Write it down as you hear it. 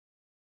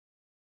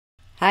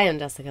Hi, I'm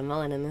Jessica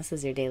Mullen, and this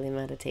is your daily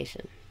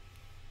meditation.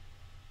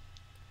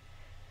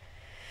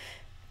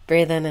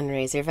 Breathe in and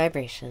raise your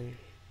vibration.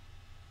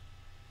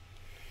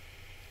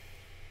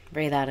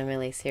 Breathe out and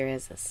release your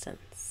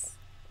resistance.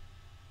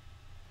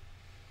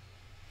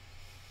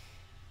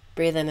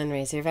 Breathe in and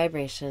raise your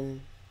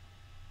vibration.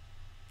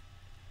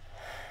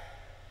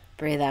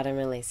 Breathe out and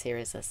release your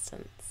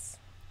resistance.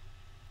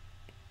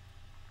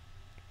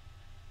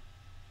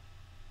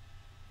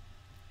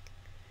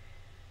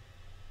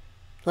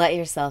 Let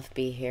yourself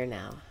be here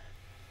now.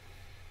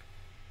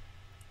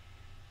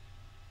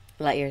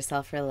 Let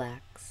yourself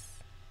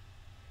relax.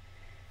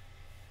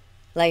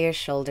 Let your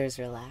shoulders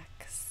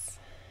relax.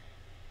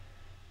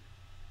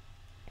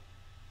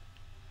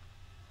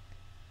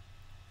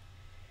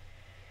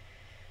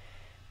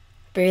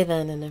 Breathe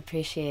in and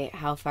appreciate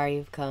how far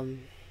you've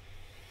come.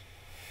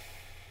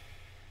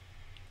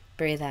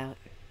 Breathe out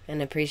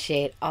and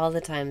appreciate all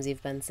the times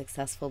you've been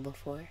successful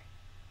before.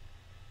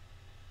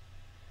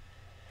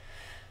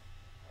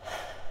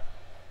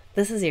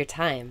 This is your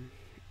time.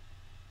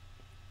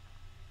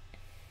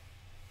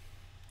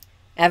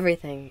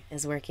 Everything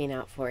is working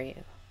out for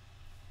you.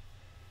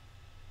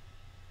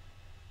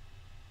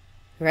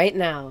 Right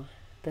now,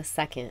 this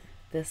second,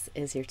 this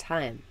is your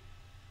time.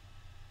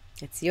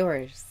 It's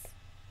yours.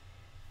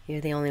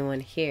 You're the only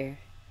one here.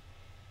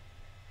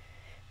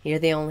 You're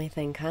the only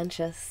thing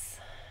conscious.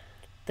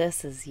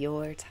 This is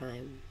your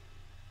time.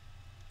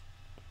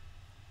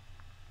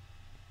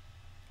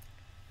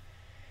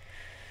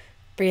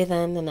 Breathe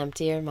in and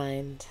empty your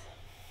mind.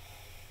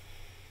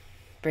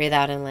 Breathe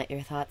out and let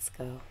your thoughts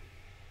go.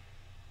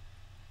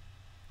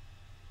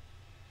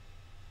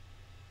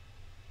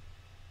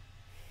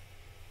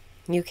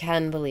 You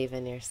can believe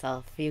in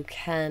yourself. You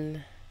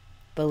can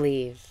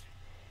believe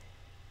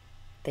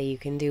that you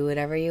can do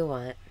whatever you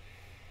want.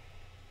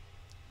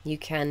 You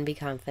can be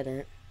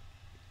confident.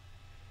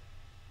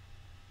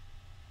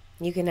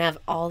 You can have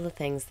all the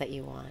things that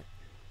you want.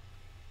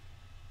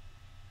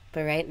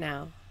 But right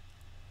now,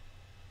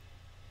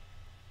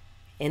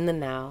 in the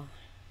now,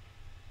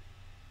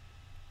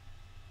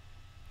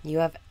 you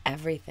have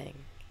everything.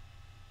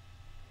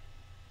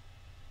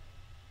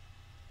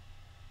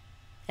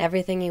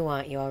 Everything you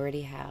want, you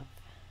already have.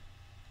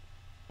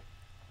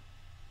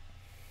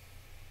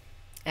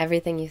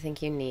 Everything you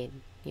think you need,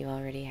 you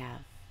already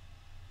have.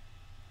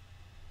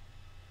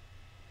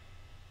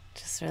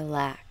 Just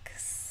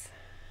relax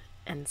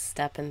and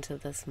step into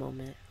this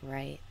moment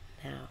right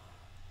now.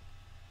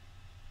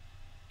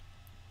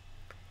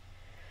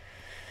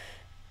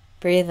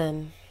 Breathe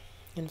in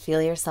and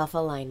feel yourself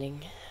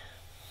aligning.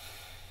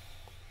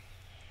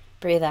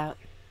 Breathe out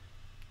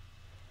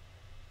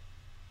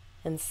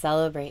and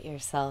celebrate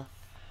yourself.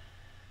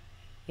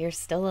 You're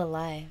still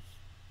alive.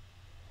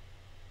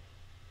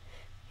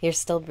 You're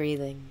still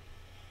breathing.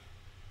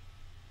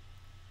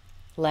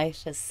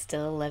 Life is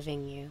still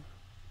living you.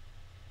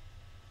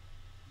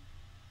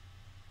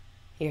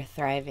 You're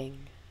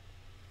thriving.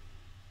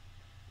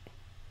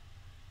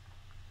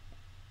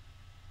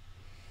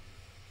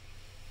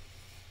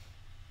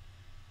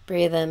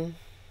 Breathe in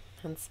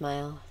and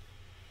smile.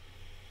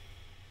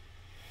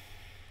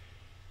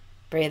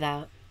 Breathe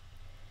out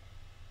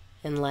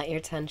and let your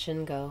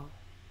tension go.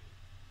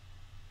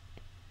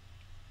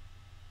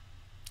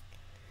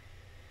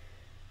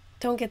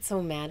 Don't get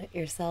so mad at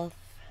yourself.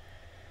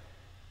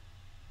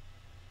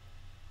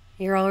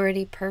 You're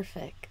already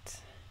perfect.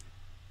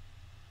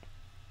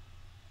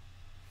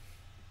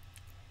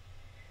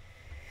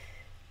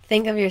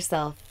 Think of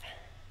yourself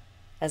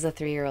as a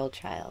 3-year-old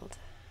child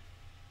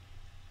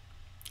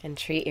and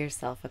treat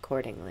yourself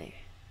accordingly.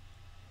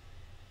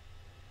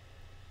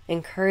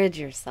 Encourage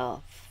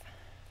yourself.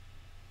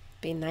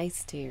 Be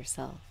nice to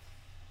yourself.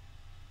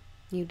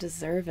 You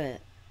deserve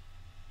it.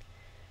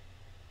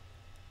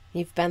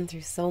 You've been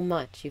through so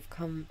much. You've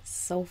come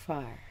so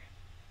far.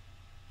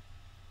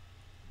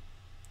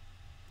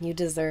 You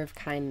deserve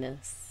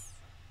kindness.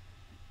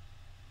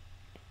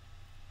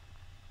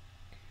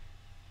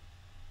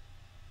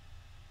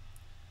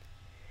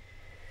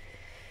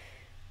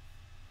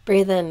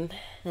 Breathe in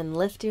and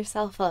lift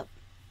yourself up.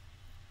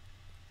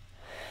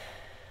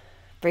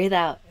 Breathe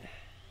out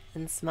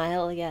and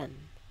smile again.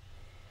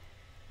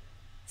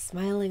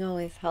 Smiling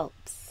always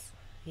helps,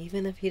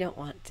 even if you don't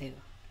want to.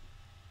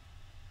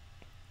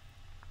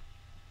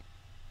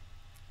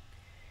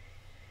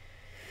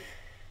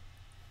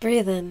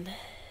 Breathe in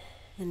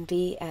and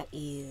be at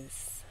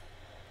ease.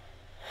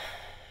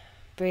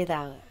 Breathe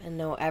out and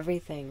know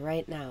everything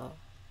right now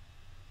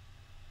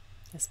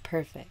is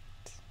perfect.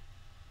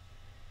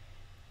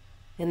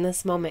 In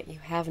this moment, you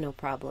have no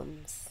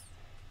problems.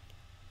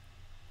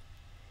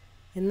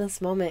 In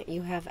this moment,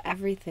 you have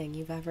everything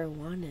you've ever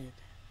wanted.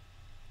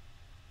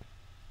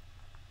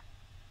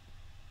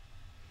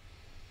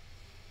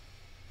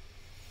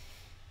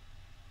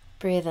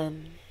 Breathe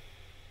in.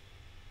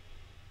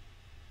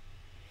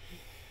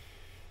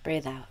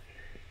 Breathe out.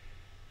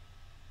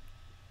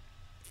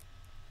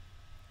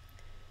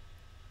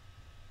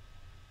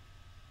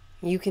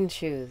 You can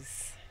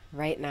choose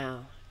right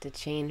now to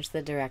change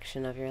the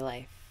direction of your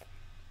life.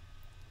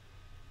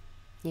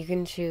 You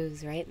can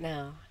choose right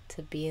now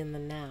to be in the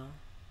now.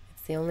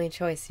 It's the only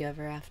choice you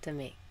ever have to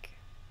make.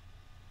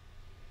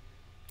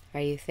 Are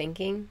you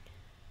thinking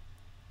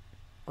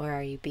or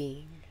are you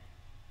being?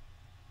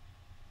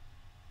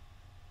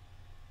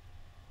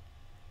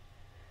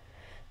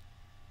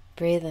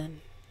 Breathe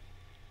in.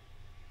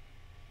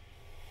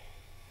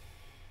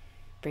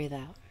 Breathe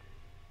out.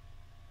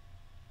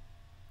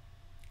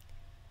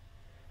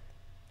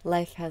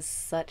 Life has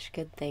such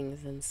good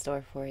things in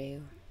store for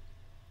you.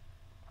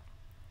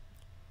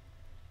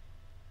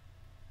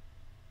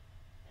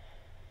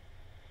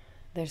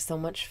 There's so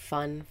much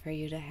fun for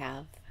you to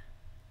have.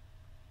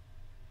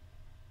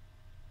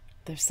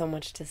 There's so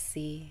much to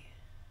see.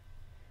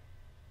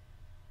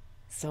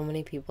 So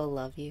many people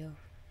love you.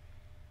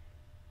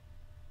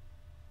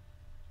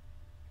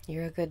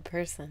 You're a good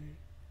person.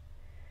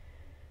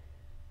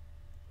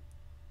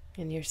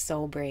 And you're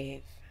so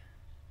brave.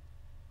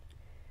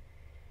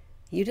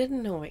 You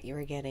didn't know what you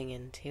were getting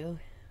into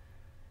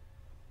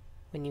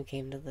when you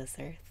came to this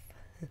earth.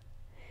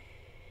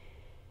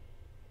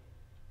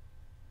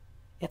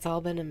 It's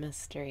all been a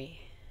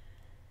mystery.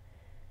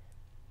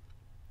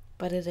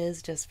 But it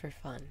is just for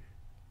fun.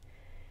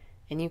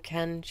 And you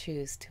can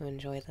choose to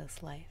enjoy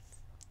this life.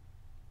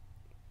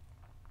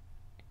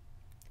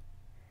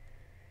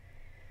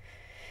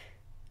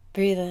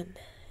 Breathe in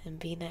and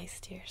be nice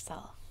to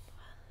yourself.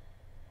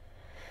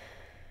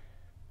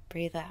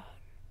 Breathe out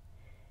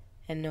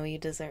and know you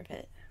deserve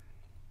it.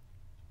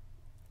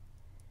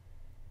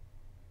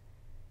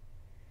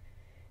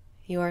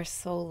 You are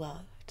so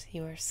loved.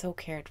 You are so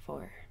cared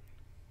for.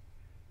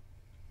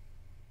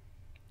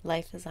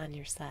 Life is on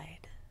your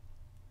side.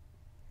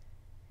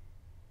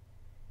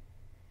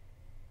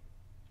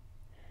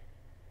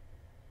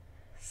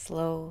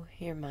 Slow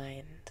your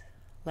mind.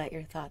 Let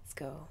your thoughts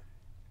go.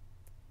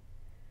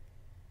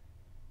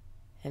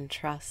 And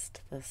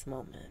trust this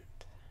moment.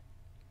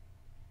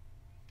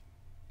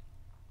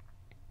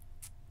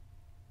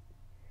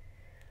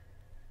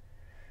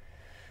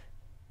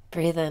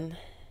 Breathe in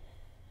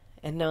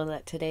and know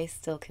that today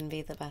still can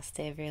be the best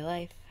day of your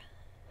life.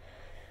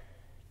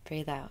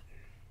 Breathe out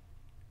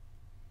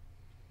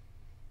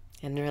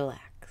and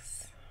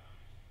relax.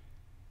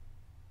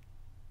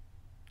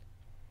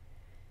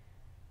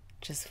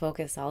 Just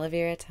focus all of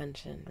your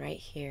attention right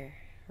here,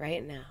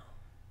 right now.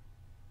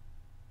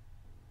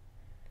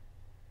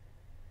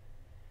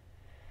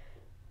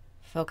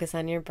 Focus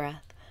on your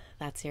breath.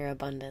 That's your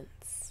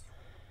abundance.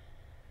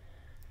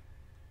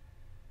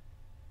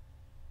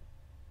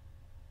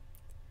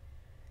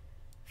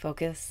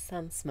 Focus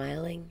on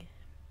smiling.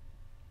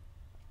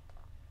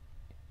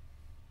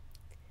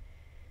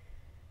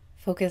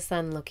 Focus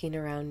on looking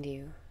around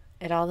you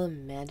at all the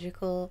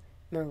magical,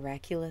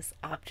 miraculous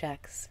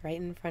objects right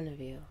in front of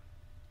you.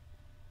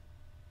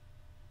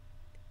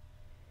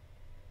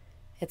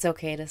 It's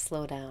okay to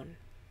slow down.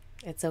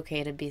 It's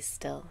okay to be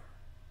still.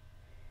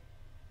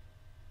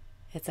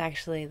 It's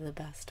actually the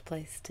best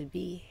place to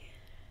be.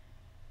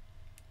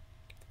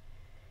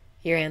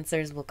 Your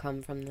answers will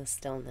come from the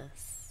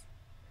stillness.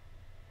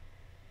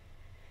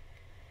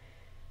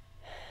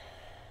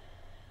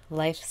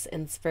 Life's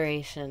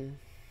inspiration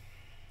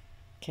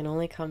can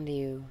only come to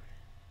you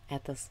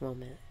at this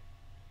moment.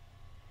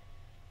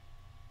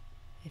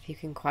 If you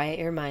can quiet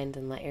your mind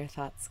and let your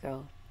thoughts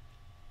go,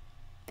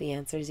 the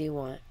answers you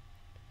want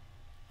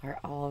are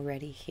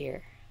already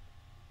here.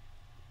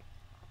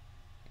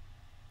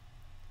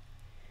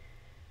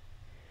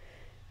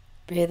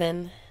 Breathe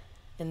in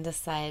and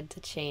decide to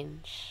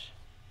change.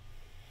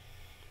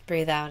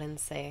 Breathe out and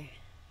say,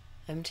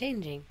 I'm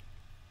changing.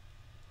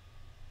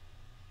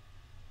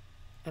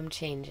 I'm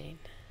changing.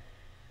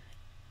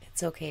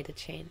 It's okay to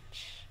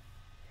change.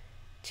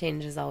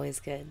 Change is always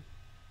good.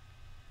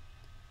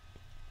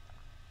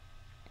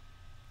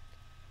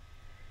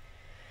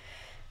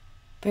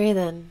 Breathe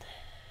in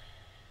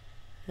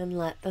and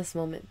let this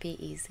moment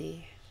be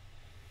easy.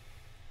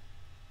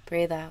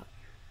 Breathe out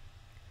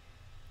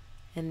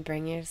and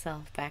bring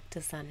yourself back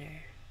to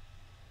center,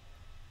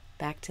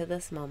 back to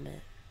this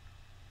moment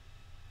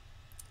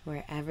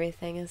where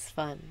everything is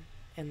fun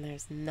and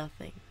there's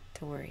nothing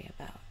to worry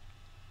about.